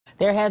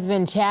There has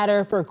been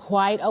chatter for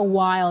quite a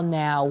while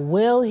now.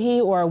 Will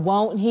he or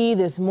won't he?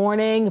 This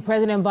morning,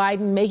 President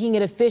Biden making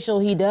it official.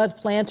 He does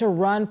plan to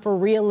run for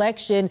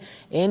re-election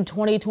in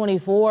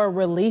 2024,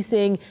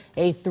 releasing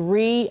a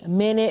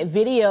 3-minute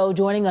video.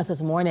 Joining us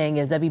this morning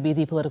is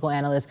WBZ political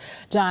analyst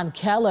Jon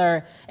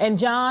Keller. And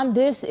Jon,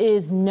 this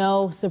is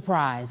no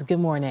surprise. Good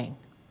morning.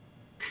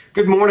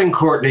 Good morning,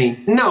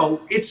 Courtney.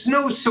 No, it's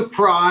no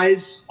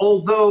surprise,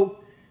 although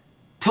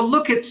to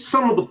look at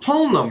some of the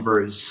poll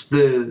numbers,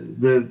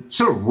 the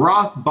sort of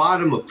rock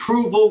bottom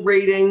approval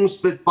ratings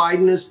that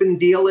Biden has been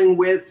dealing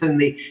with, and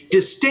the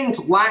distinct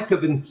lack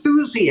of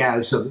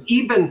enthusiasm,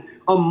 even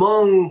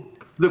among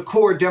the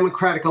core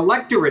Democratic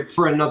electorate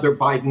for another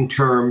Biden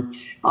term,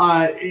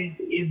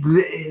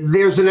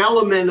 there's an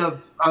element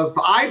of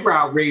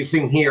eyebrow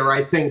raising here,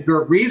 I think,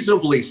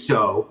 reasonably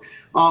so.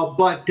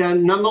 But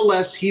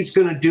nonetheless, he's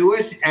going to do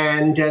it,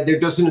 and there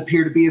doesn't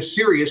appear to be a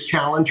serious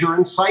challenger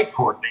in sight,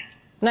 Courtney.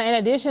 Now, in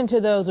addition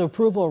to those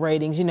approval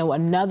ratings,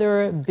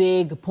 another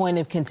big point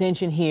of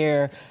contention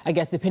here, I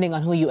guess, depending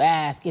on who you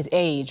ask, is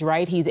age,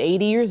 right? He's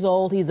 80 years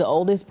old. He's the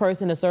oldest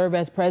person to serve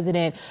as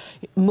president.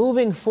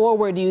 Moving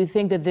forward, do you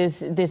think that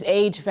this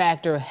age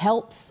factor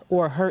helps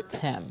or hurts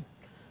him?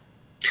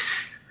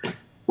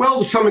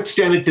 Well, to some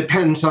extent, it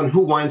depends on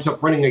who winds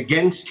up running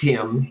against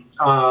him,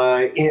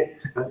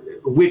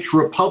 which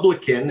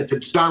Republican. If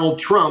it's Donald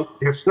Trump,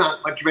 there's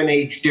not much of an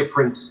age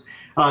difference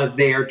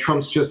there.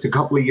 Trump's just a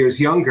couple of years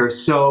younger.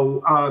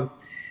 So,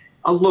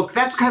 look,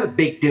 that's kind of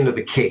baked into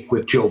the cake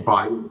with Joe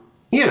Biden.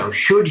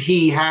 Should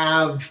he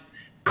have,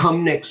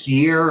 come next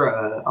year,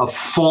 a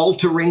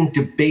faltering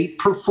debate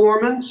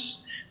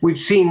performance? We've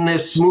seen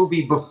this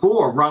movie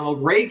before.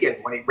 Ronald Reagan,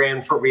 when he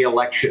ran for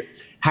re-election,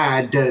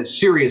 had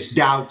serious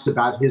doubts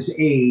about his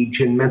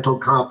age and mental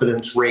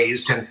competence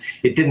raised, and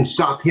it didn't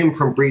stop him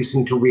from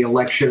breezing to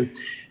re-election.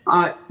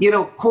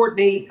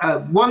 Courtney,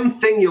 one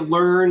thing you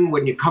learn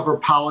when you cover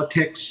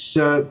politics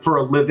for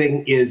a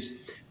living is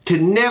to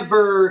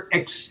never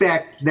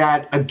expect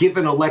that a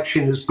given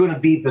election is going to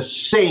be the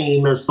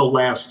same as the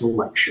last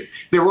election.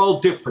 They're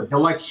all different. They're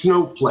like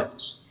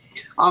snowflakes.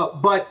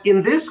 But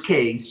in this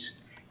case,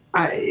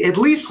 at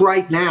least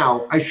right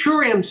now, I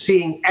sure am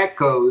seeing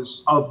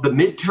echoes of the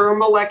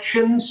midterm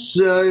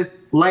elections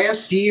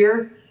last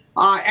year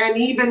and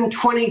even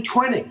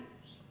 2020,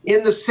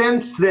 in the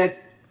sense that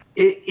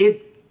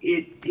it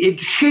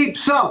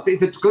shapes up,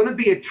 if it's going to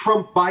be a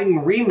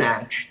Trump-Biden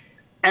rematch,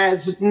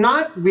 as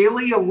not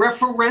really a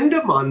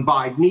referendum on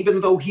Biden, even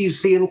though he's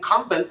the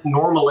incumbent.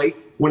 Normally,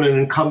 when an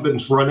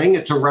incumbent's running,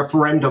 it's a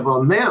referendum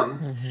on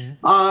them,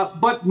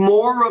 but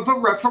more of a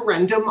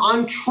referendum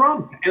on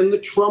Trump and the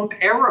Trump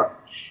era.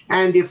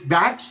 And if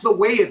that's the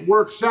way it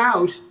works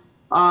out,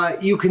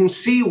 you can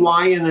see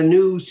why in a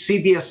new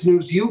CBS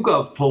News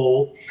YouGov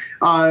poll,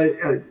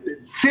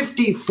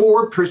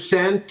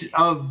 54%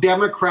 of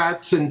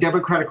Democrats and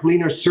Democratic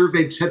leaners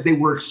surveyed said they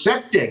were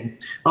accepting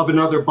of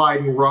another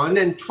Biden run,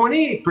 and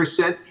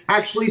 28%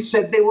 actually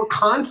said they were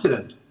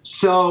confident.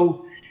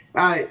 So,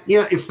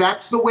 if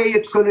that's the way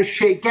it's going to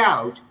shake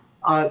out,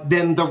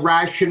 then the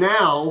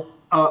rationale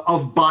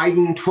of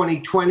Biden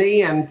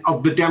 2020 and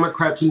of the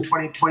Democrats in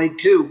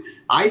 2022,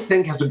 I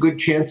think, has a good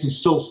chance of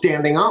still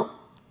standing up.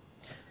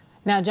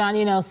 Now,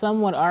 Jon,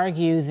 some would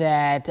argue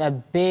that a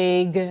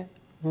big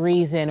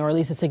reason, or at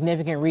least a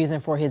significant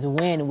reason for his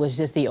win, was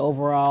just the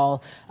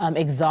overall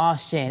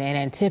exhaustion and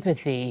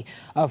antipathy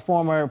of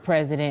former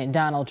President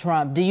Donald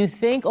Trump. Do you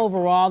think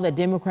overall that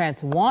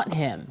Democrats want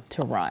him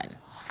to run?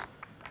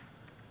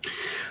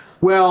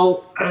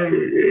 Well,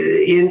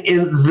 in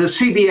the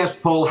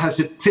CBS poll has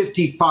it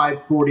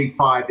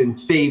 55-45 in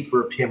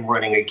favor of him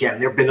running again.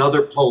 There have been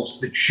other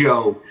polls that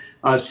show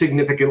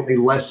significantly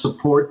less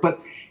support, but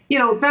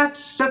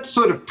that's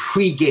sort of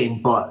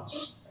pregame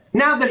buzz.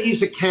 Now that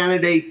he's a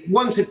candidate,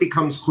 once it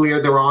becomes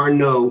clear there are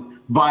no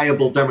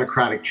viable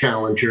Democratic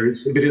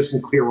challengers, if it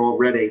isn't clear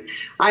already,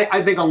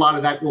 I think a lot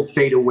of that will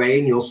fade away,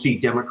 and you'll see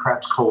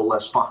Democrats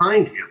coalesce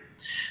behind him.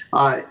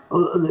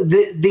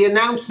 The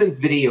announcement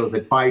video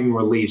that Biden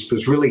released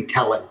was really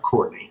telling,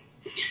 Courtney.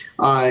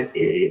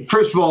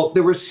 First of all,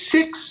 there were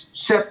 6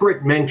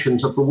 separate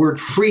mentions of the word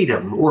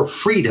freedom or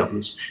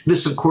freedoms.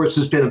 This, of course,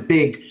 has been a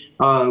big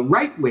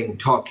right-wing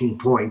talking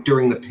point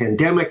during the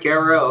pandemic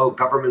era. Oh,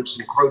 government's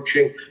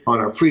encroaching on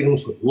our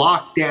freedoms with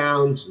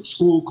lockdowns and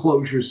school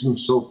closures and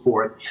so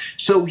forth.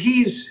 So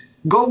he's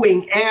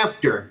going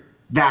after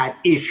that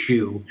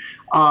issue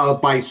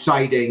by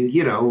citing,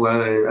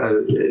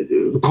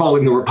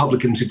 calling the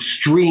Republicans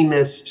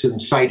extremists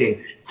and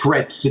citing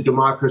threats to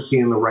democracy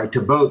and the right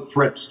to vote,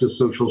 threats to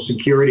Social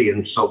Security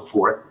and so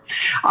forth.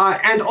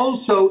 And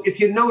also,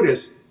 if you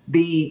notice,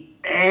 the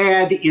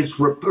ad is,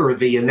 or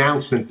the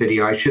announcement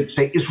video, I should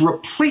say, is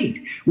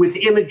replete with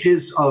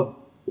images of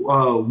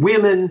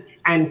women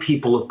and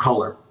people of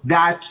color.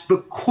 That's the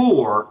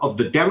core of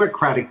the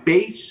Democratic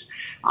base.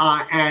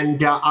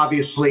 And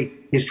obviously,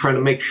 he's trying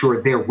to make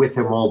sure they're with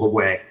him all the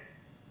way.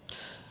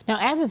 Now,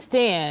 as it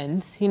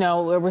stands,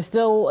 there's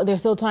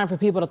still time for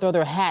people to throw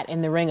their hat in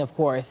the ring, of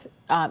course.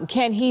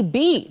 Can he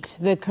beat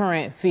the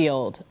current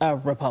field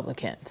of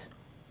Republicans?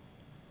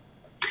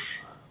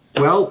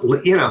 Well,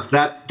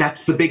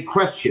 that's the big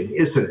question,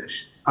 isn't it?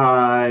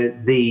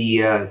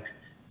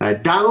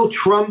 Donald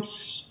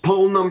Trump's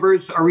poll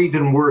numbers are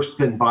even worse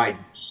than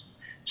Biden's.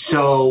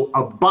 So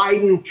a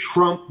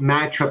Biden-Trump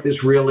matchup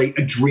is really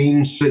a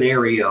dream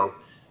scenario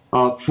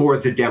for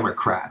the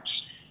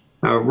Democrats.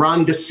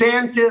 Ron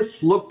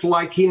DeSantis looked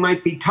like he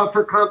might be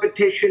tougher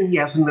competition. He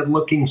hasn't been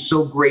looking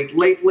so great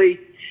lately.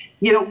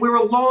 We're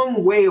a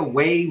long way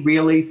away,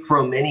 really,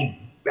 from any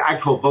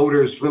actual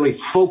voters really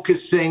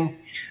focusing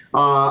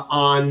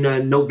on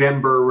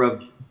November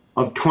of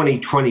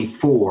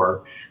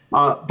 2024.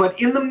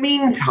 But in the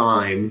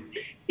meantime,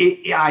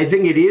 I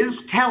think it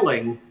is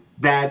telling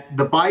that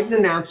the Biden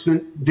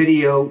announcement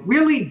video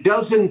really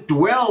doesn't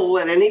dwell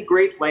at any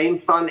great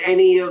length on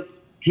any of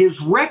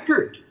his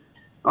record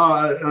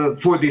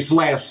for these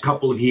last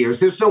couple of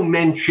years. There's no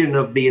mention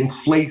of the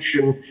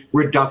Inflation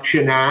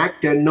Reduction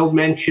Act and no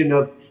mention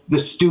of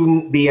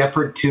the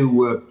effort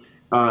to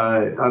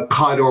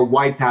cut or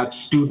wipe out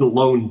student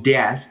loan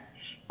debt.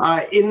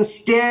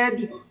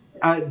 Instead,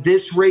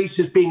 this race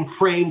is being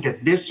framed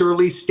at this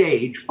early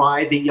stage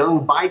by the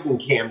young Biden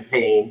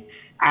campaign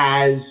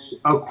as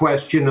a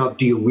question of,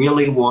 do you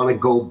really want to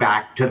go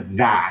back to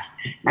that?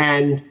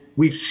 And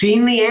we've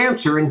seen the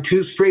answer in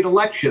 2 straight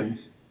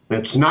elections.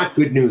 It's not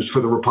good news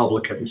for the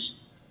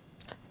Republicans.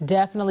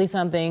 Definitely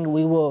something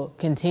we will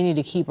continue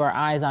to keep our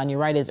eyes on. You're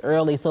right, it's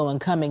early, so in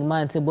coming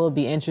months, it will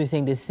be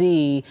interesting to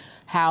see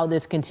how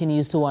this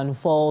continues to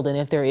unfold and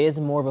if there is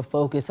more of a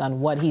focus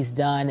on what he's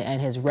done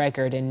and his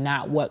record and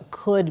not what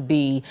could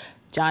be.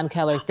 Jon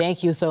Keller,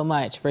 thank you so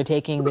much for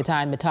taking the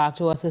time to talk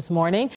to us this morning.